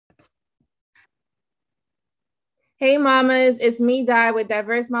Hey mamas, it's me, Di, with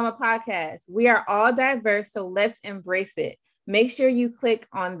Diverse Mama Podcast. We are all diverse, so let's embrace it. Make sure you click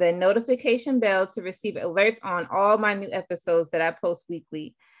on the notification bell to receive alerts on all my new episodes that I post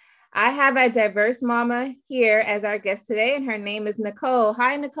weekly. I have a diverse mama here as our guest today, and her name is Nicole.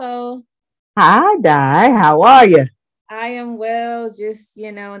 Hi, Nicole. Hi, Di. How are you? I am well, just,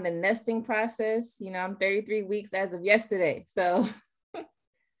 in the nesting process. I'm 33 weeks as of yesterday. So,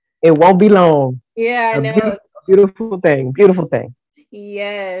 It won't be long. yeah, I A know. beautiful, beautiful thing. Beautiful thing.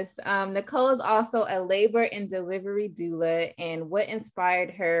 Yes. Nicole is also a labor and delivery doula. And what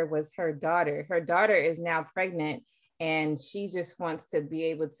inspired her was her daughter. Her daughter is now pregnant and she just wants to be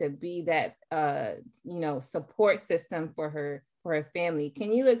able to be that, support system for her family.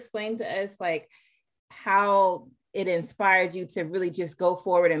 Can you explain to us like how it inspired you to really just go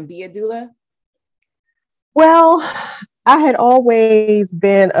forward and be a doula? Well, I had always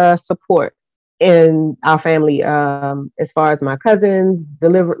been a support in our family as far as my cousins,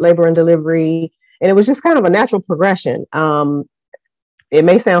 labor and delivery. And it was just kind of a natural progression. It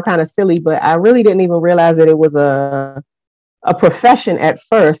may sound kind of silly, but I really didn't even realize that it was a profession at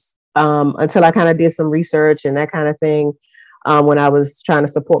first until I kind of did some research and that kind of thing when I was trying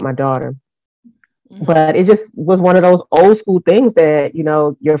to support my daughter. Mhm. But it just was one of those old school things that,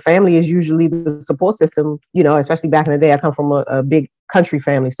 your family is usually the support system, especially back in the day. I come from a big country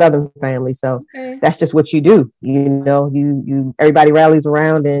family, Southern family. So Okay. that's just what you do. Everybody rallies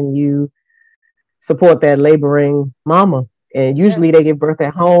around and you support that laboring mama. And Yeah. usually they give birth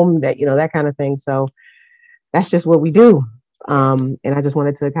at home, that kind of thing. So that's just what we do. Yeah. And I just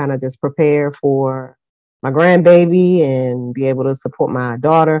wanted to kind of just prepare for my grandbaby and be able to support my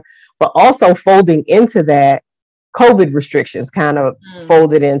daughter, but also folding into that, COVID restrictions kind of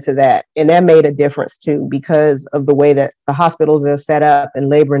folded into that. And that made a difference too, because of the way that the hospitals are set up and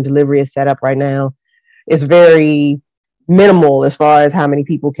labor and delivery is set up right now. It's very minimal as far as how many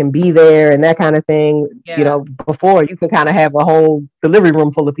people can be there and that kind of thing. Yeah. Before you can kind of have a whole delivery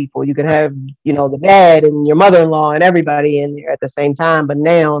room full of people. You can have, the dad and your mother-in-law and everybody in there at the same time. But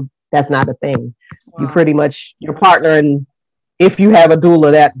now that's not a thing. You Wow. pretty much your partner, and if you have a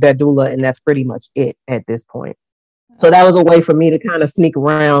doula, that doula, and that's pretty much it at this point. So that was a way for me to kind of sneak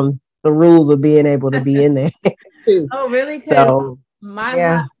around the rules of being able to be in there too. Oh, really? Because So my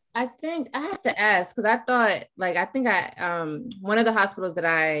yeah. I think I have to ask because I thought one of the hospitals that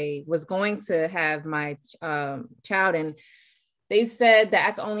I was going to have my child in, they said that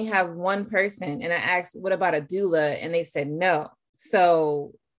I could only have one person, and I asked, "What about a doula?" And they said no.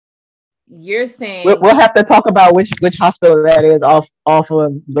 So you're saying, We'll have to talk about which hospital that is off of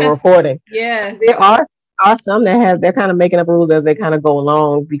the recording. yeah, There are some that they're kind of making up rules as they kind of go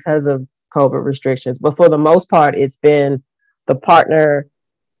along because of COVID restrictions. But for the most part, it's been the partner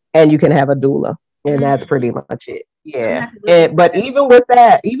and you can have a doula. And that's pretty much it. Yeah. But even with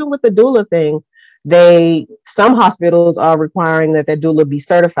the doula thing, some hospitals are requiring that doula be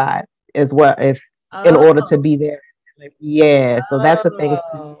certified as well in order to be there. Yeah. So that's a thing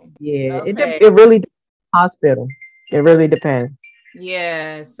too. Yeah. Okay. It really depends on the hospital. It really depends.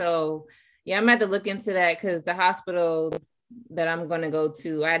 Yeah. So yeah, I'm gonna have to look into that because the hospital that I'm gonna go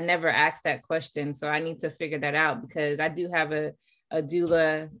to, I never asked that question. So I need to figure that out because I do have a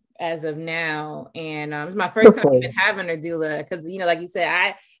doula as of now. And it's my first time even having a doula because, like you said,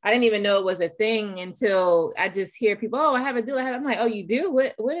 I didn't even know it was a thing until I just hear people, oh, I have a doula. I'm like, oh, you do?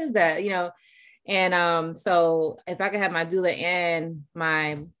 What is that? And so if I could have my doula and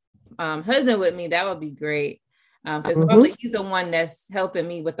my husband with me, that would be great. Because probably he's the one that's helping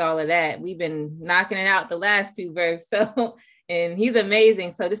me with all of that. We've been knocking it out the last two births. So, and he's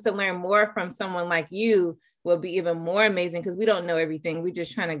amazing. So just to learn more from someone like you will be even more amazing because we don't know everything. We're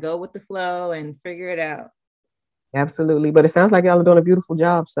just trying to go with the flow and figure it out. Absolutely. But it sounds like y'all are doing a beautiful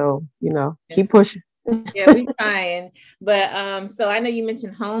job. So, keep pushing. Yeah, we're trying. But so I know you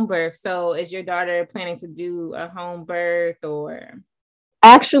mentioned home birth. So is your daughter planning to do a home birth or?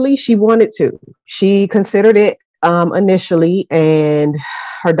 Actually, she wanted to. She considered it initially, and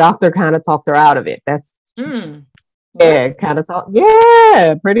her doctor kind of talked her out of it. That's pretty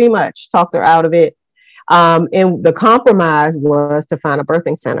much talked her out of it. And the compromise was to find a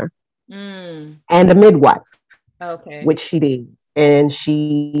birthing center and a midwife, which she did. And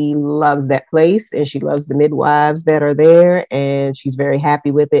she loves that place and she loves the midwives that are there and she's very happy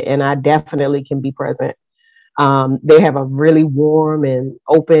with it. And I definitely can be present. They have a really warm and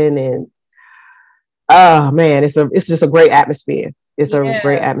open and oh man, it's just a great atmosphere. It's a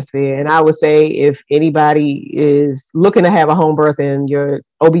great atmosphere. And I would say if anybody is looking to have a home birth and your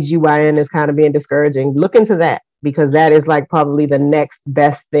OBGYN is kind of being discouraging, look into that because that is like probably the next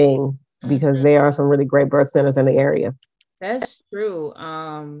best thing because there are some really great birth centers in the area. That's true.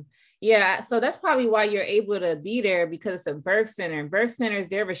 Yeah, so that's probably why you're able to be there, because it's a birth center. Birth centers,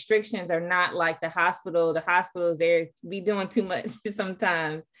 their restrictions are not like the hospital. The hospitals, they be doing too much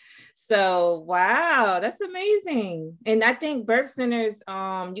sometimes. So, wow, that's amazing. And I think birth centers,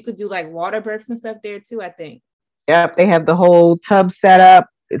 you could do like water births and stuff there too, I think. Yep, they have the whole tub set up.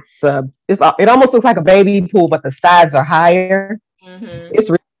 It almost looks like a baby pool, but the sides are higher.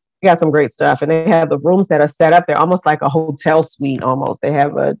 It's really got some great stuff, and they have the rooms that are set up. They're almost like a hotel suite. Almost, they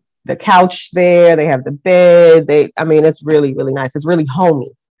have the couch there. They have the bed. It's really, really nice. It's really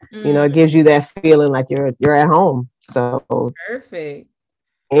homey. It gives you that feeling like you're at home. So perfect.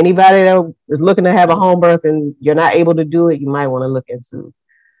 Anybody that is looking to have a home birth and you're not able to do it, you might want to look into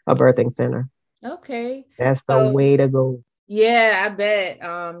a birthing center. Okay, that's the way to go. Yeah, I bet.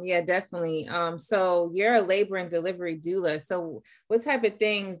 Yeah, definitely. So you're a labor and delivery doula. So what type of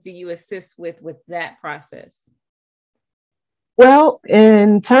things do you assist with that process? Well,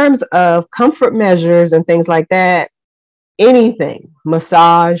 in terms of comfort measures and things like that, anything,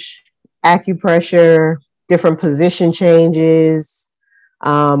 massage, acupressure, different position changes,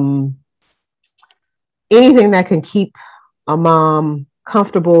 anything that can keep a mom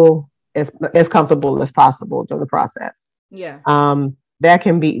comfortable, as comfortable as possible during the process. Yeah. That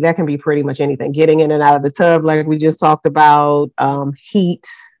can be pretty much anything. Getting in and out of the tub, like we just talked about, heat,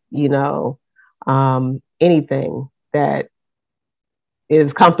 anything that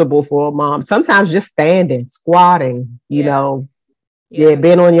is comfortable for a mom. Sometimes just standing, squatting, being on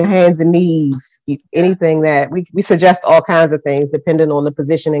your hands and knees, anything that we suggest all kinds of things depending on the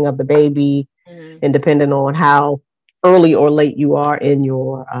positioning of the baby and depending on how early or late you are in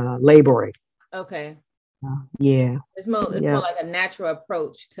your laboring. Okay. Yeah. It's more like a natural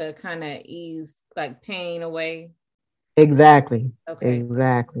approach to kind of ease like pain away. Exactly. Okay.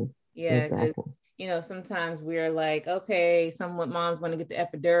 Exactly. Yeah. Exactly. Sometimes we're like, okay, some moms want to get the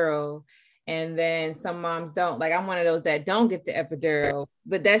epidural, and then some moms don't. Like, I'm one of those that don't get the epidural,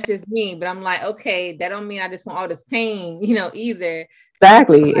 but that's just me. But I'm like, okay, that don't mean I just want all this pain, either.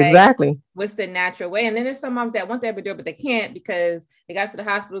 Exactly. Like, exactly. What's the natural way? And then there's some moms that want the epidural, but they can't because they got to the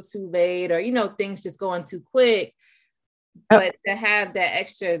hospital too late, or, things just going too quick. But to have that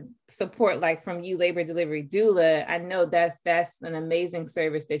extra support, like from you, labor delivery doula, I know that's an amazing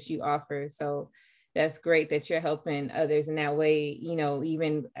service that you offer. So that's great that you're helping others in that way.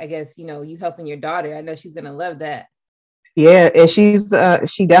 Even I guess, you helping your daughter. I know she's going to love that. Yeah. And she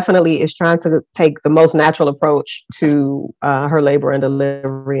definitely is trying to take the most natural approach to her labor and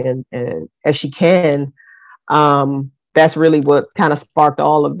delivery and as she can. That's really what kind of sparked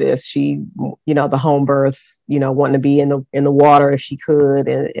all of this. She, the home birth, wanting to be in the water if she could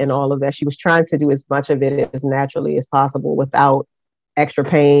and all of that. She was trying to do as much of it as naturally as possible without extra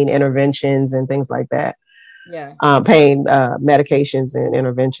pain interventions and things like that. Yeah. Pain medications and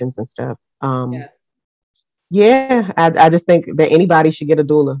interventions and stuff. I just think that anybody should get a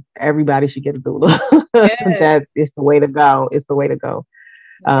doula. Everybody should get a doula. Yes. That is the way to go. It's the way to go.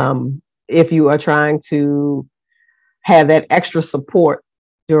 Yeah. If you are trying to have that extra support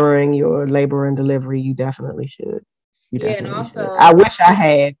during your labor and delivery, you definitely should. And also, I wish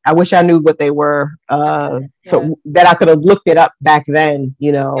I knew what they were, so that I could have looked it up back then.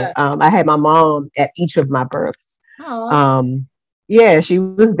 I had my mom at each of my births. She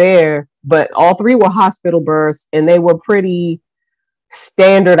was there, but all three were hospital births, and they were pretty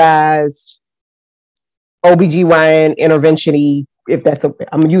standardized OBGYN intervention-y. If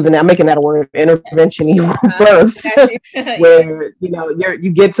I'm making that a word, intervention-y births, where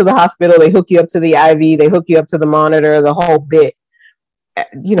you get to the hospital, they hook you up to the IV, they hook you up to the monitor, the whole bit.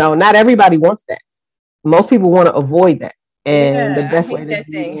 Not everybody wants that. Most people want to avoid that, and the best way to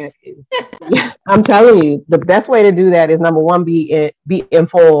do that is, I'm telling you, the best way to do that is, number one, be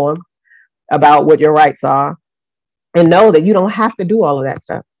informed about what your rights are, and know that you don't have to do all of that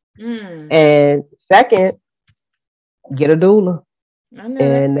stuff. And second, get a doula.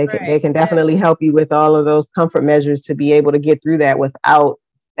 And they can definitely help you with all of those comfort measures to be able to get through that without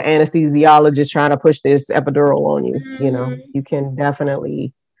the anesthesiologist trying to push this epidural on you. You can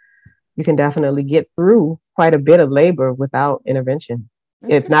definitely get through quite a bit of labor without intervention,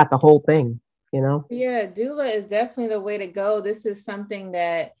 if not the whole thing. Yeah, doula is definitely the way to go. This is something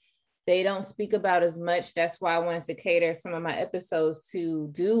that they don't speak about as much. That's why I wanted to cater some of my episodes to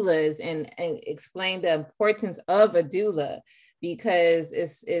doulas and explain the importance of a doula. Because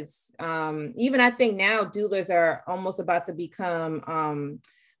it's even I think now doulas are almost about to become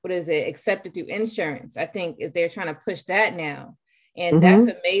accepted through insurance. I think they're trying to push that now. And that's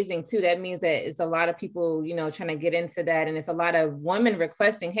amazing too. That means that it's a lot of people, you know, trying to get into that. And it's a lot of women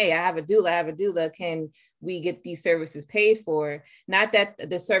requesting, hey, I have a doula. Can we get these services paid for? Not that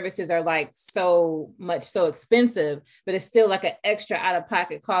the services are like so expensive, but it's still like an extra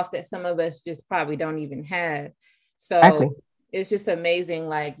out-of-pocket cost that some of us just probably don't even have. So exactly. It's just amazing,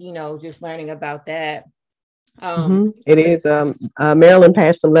 like, you know, just learning about that. It is. Maryland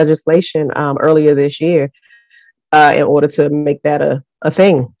passed some legislation earlier this year in order to make that a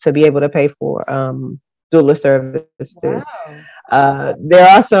thing, to be able to pay for doula services. Wow. There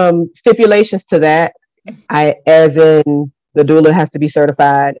are some stipulations to that. As in, the doula has to be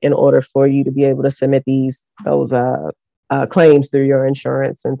certified in order for you to be able to submit those claims through your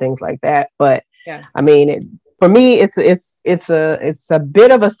insurance and things like that. But yeah, I mean, for me, it's a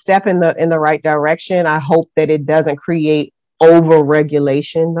bit of a step in the right direction. I hope that it doesn't create over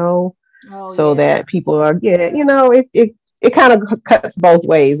regulation though, that people are it kind of cuts both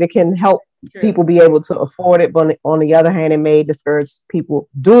ways. It can help people be able to afford it, but on the other hand, it may discourage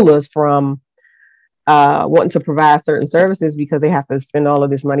doulas from wanting to provide certain services because they have to spend all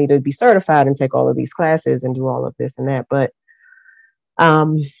of this money to be certified and take all of these classes and do all of this and that. But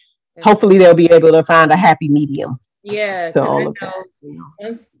hopefully they'll be able to find a happy medium. Yeah, because I know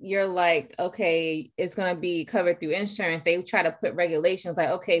once you're like, okay, it's going to be covered through insurance, they try to put regulations like,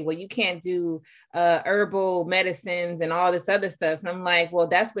 okay, well, you can't do herbal medicines and all this other stuff. And I'm like, well,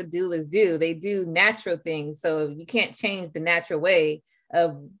 that's what doulas do. They do natural things. So you can't change the natural way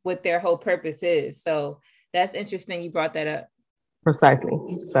of what their whole purpose is. So that's interesting. You brought that up. Precisely.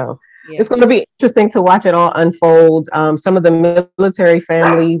 So it's going to be interesting to watch it all unfold. Some of the military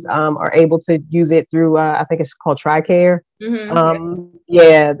families are able to use it through, I think it's called TRICARE.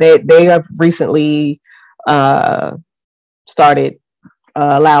 They have recently started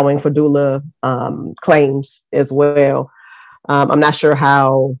allowing for doula claims as well. I'm not sure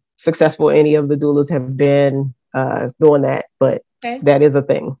how successful any of the doulas have been doing that, but that is a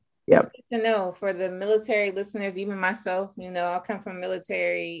thing. Yep. It's good to know for the military listeners, even myself, you know, I come from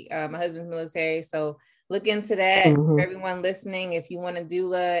military, my husband's military. So look into that. For everyone listening, if you want a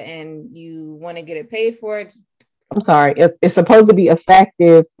doula and you want to get it paid for. I'm sorry. It's supposed to be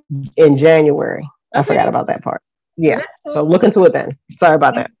effective in January. I forgot about that part. Yeah. Cool. So look into it then. Sorry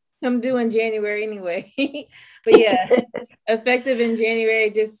about that. I'm due in January anyway. But yeah, effective in January.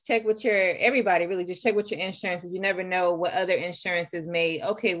 Just check with everybody really just check with your insurance. You never know what other insurances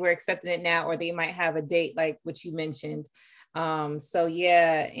we're accepting it now, or they might have a date like what you mentioned. So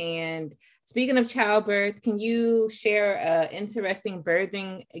yeah. And speaking of childbirth, can you share an interesting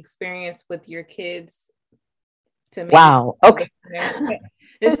birthing experience with your kids? Wow. Okay.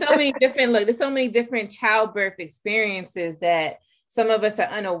 There's so many different childbirth experiences that some of us are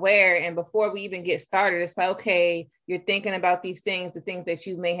unaware. And before we even get started, it's like, okay, you're thinking about these things, the things that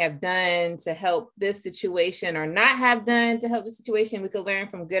you may have done to help this situation or not have done to help the situation. We could learn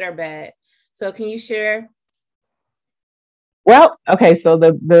from good or bad. So can you share? Well, okay. So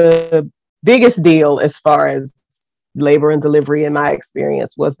the biggest deal as far as labor and delivery in my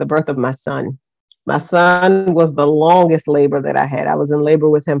experience was the birth of my son. My son was the longest labor that I had. I was in labor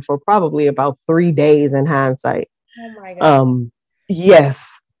with him for probably about 3 days in hindsight. Oh my God.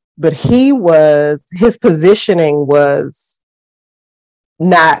 Yes, but his positioning was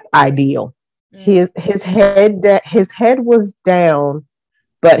not ideal. His head was down,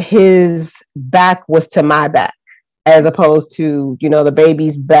 but his back was to my back, as opposed to, the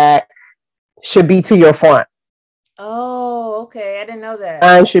baby's back should be to your front. Oh, okay. I didn't know that.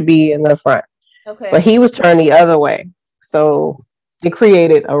 Mine should be in the front. Okay. But he was turned the other way. So it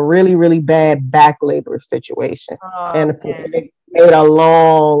created a really, really bad back labor situation. And it made a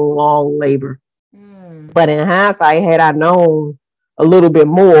long, long labor. But in hindsight, had I known a little bit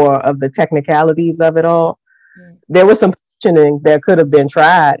more of the technicalities of it all, there was some positioning that could have been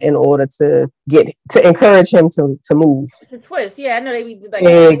tried in order to encourage him to move. The twist, yeah, I know they be like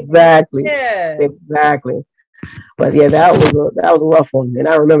exactly, yeah, exactly. But yeah, that was a rough one, and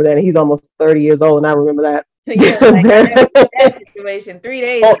I remember that. And he's almost 30 years old, and I remember that. Yeah, that situation. 3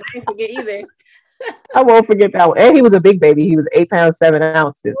 days, I can't forget either. I won't forget that one. And he was a big baby. He was 8 pounds 7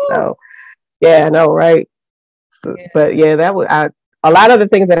 ounces. Ooh. So yeah, I know, right? So, yeah. But yeah, that was a lot of the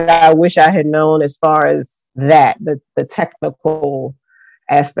things that I wish I had known as far as that, the technical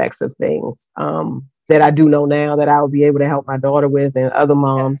aspects of things that I do know now that I will be able to help my daughter with, and other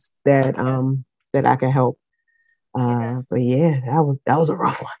moms that I can help. But yeah, that was a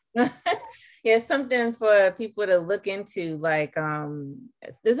rough one. Yeah, something for people to look into. Like,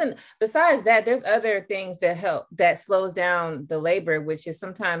 besides that, there's other things that help, that slows down the labor, which is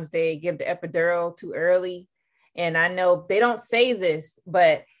sometimes they give the epidural too early, And I know they don't say this,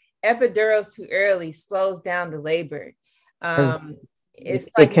 but epidurals too early slows down the labor. It's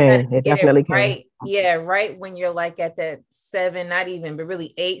it like you can. gotta It get it definitely right. can. Yeah, right when you're like at that 7, not even, but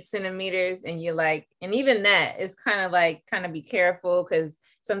really 8 centimeters. And you're like, and even that is kind of be careful, because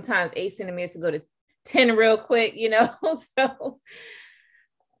sometimes 8 centimeters can go to 10 real quick, So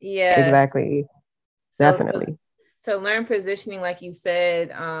yeah. Exactly. So Definitely. so learn positioning, like you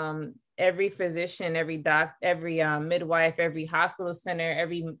said. Every physician, every midwife, every hospital center,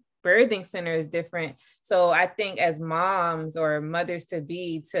 every birthing center is different. So I think as moms or mothers to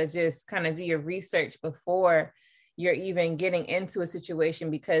be, to just kind of do your research before you're even getting into a situation,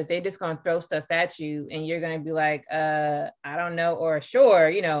 because they're just going to throw stuff at you and you're going to be like, I don't know, or sure,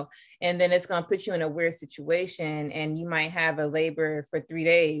 and then it's going to put you in a weird situation, and you might have a labor for 3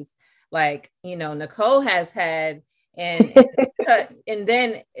 days, like, Nicole has had. And and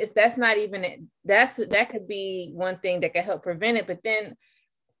then that's not even it. That could be one thing that could help prevent it. But then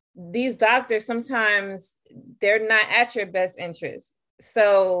these doctors, sometimes they're not at your best interest.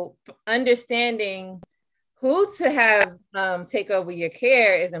 So understanding who to have take over your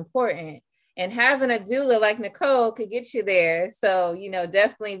care is important. And having a doula like Nicole could get you there. So,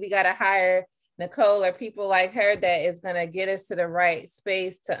 definitely we got to hire Nicole or people like her that is going to get us to the right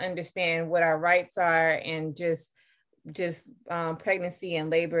space to understand what our rights are, and just pregnancy and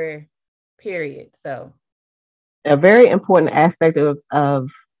labor, period. So a very important aspect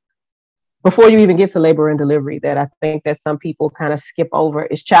of before you even get to labor and delivery that I think that some people kind of skip over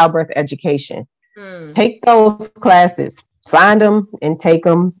is childbirth education. Take those classes, find them and take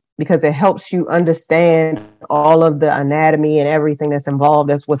them, because it helps you understand all of the anatomy and everything that's involved,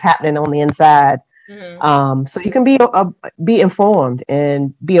 that's what's happening on the inside. So you can be informed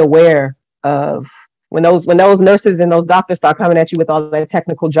and be aware of when those nurses and those doctors start coming at you with all that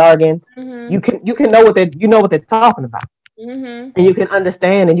technical jargon. You can know what they're talking about, and you can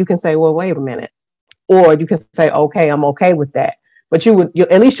understand, and you can say, well, wait a minute, or you can say, okay, I'm okay with that. But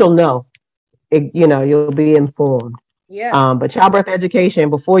at least you'll know. You'll be informed. Yeah. But childbirth education,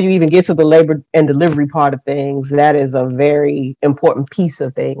 before you even get to the labor and delivery part of things, that is a very important piece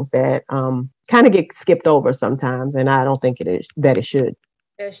of things that kind of get skipped over sometimes. And I don't think it should.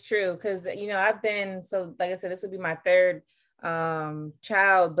 That's true. Because, I've been, so like I said, this would be my third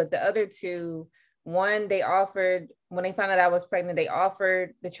child, but the other two, one, they offered, when they found out I was pregnant, they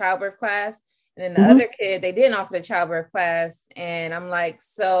offered the childbirth class. And then the other kid, they didn't offer the childbirth class. And I'm like,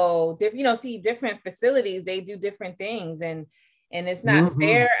 so, different facilities, they do different things. And it's not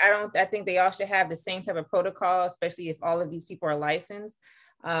fair. I think they all should have the same type of protocol, especially if all of these people are licensed.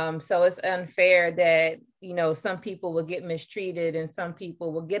 So it's unfair that, some people will get mistreated and some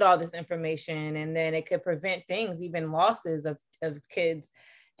people will get all this information, and then it could prevent things, even losses of kids,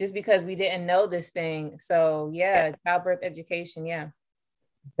 just because we didn't know this thing. So yeah, childbirth education. Yeah.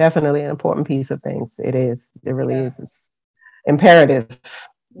 Definitely an important piece of things. It is. It really is. It's imperative.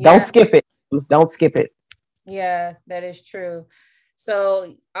 Yeah. Don't skip it. Don't skip it. Yeah, that is true.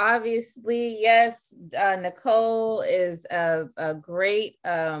 So obviously, yes, Nicole is a great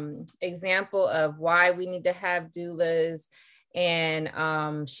example of why we need to have doulas.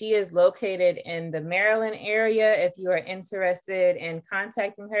 And she is located in the Maryland area. If you are interested in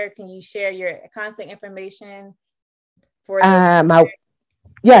contacting her, can you share your contact information for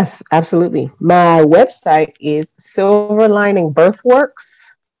Yes, absolutely. My website is Silver Lining Birthworks.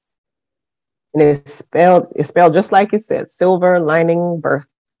 And it's spelled just like it said, Silver Lining Birth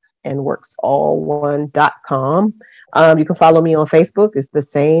and Works, all one.com. You can follow me on Facebook. It's the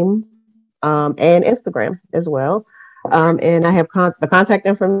same, and Instagram as well. And I have the contact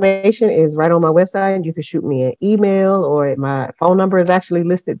information is right on my website. You can shoot me an email, or my phone number is actually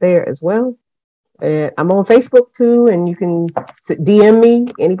listed there as well. I'm on Facebook too, and you can DM me.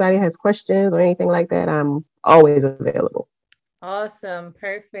 Anybody has questions or anything like that, I'm always available. Awesome.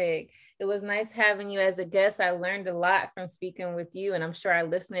 Perfect. It was nice having you as a guest. I learned a lot from speaking with you, and I'm sure our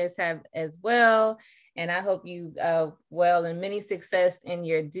listeners have as well. And I hope you and many success in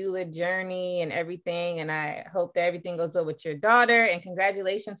your doula journey and everything. And I hope that everything goes well with your daughter, and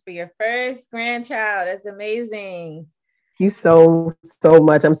congratulations for your first grandchild. That's amazing. You so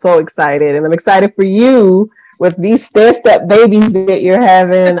much. I'm so excited, and I'm excited for you with these stair-step babies that you're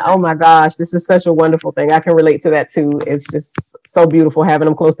having. Oh my gosh, this is such a wonderful thing. I can relate to that too. It's just so beautiful having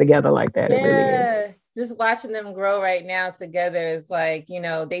them close together like that. Yeah. It really is. Just watching them grow right now together is like,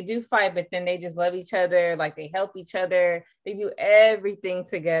 they do fight, but then they just love each other. Like, they help each other. They do everything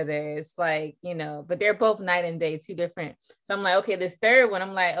together. It's like, but they're both night and day, two different. So I'm like, okay, this third one,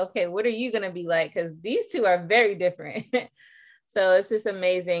 I'm like, okay, what are you going to be like? Because these two are very different. So it's just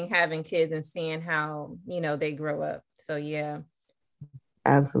amazing having kids and seeing how, they grow up. So yeah.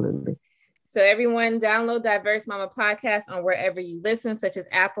 Absolutely. So everyone, download Diverse Mama Podcast on wherever you listen, such as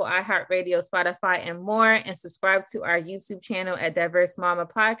Apple, iHeartRadio, Spotify, and more, and subscribe to our YouTube channel at Diverse Mama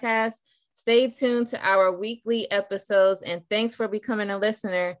Podcast. Stay tuned to our weekly episodes, and thanks for becoming a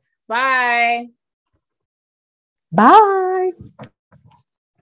listener. Bye. Bye.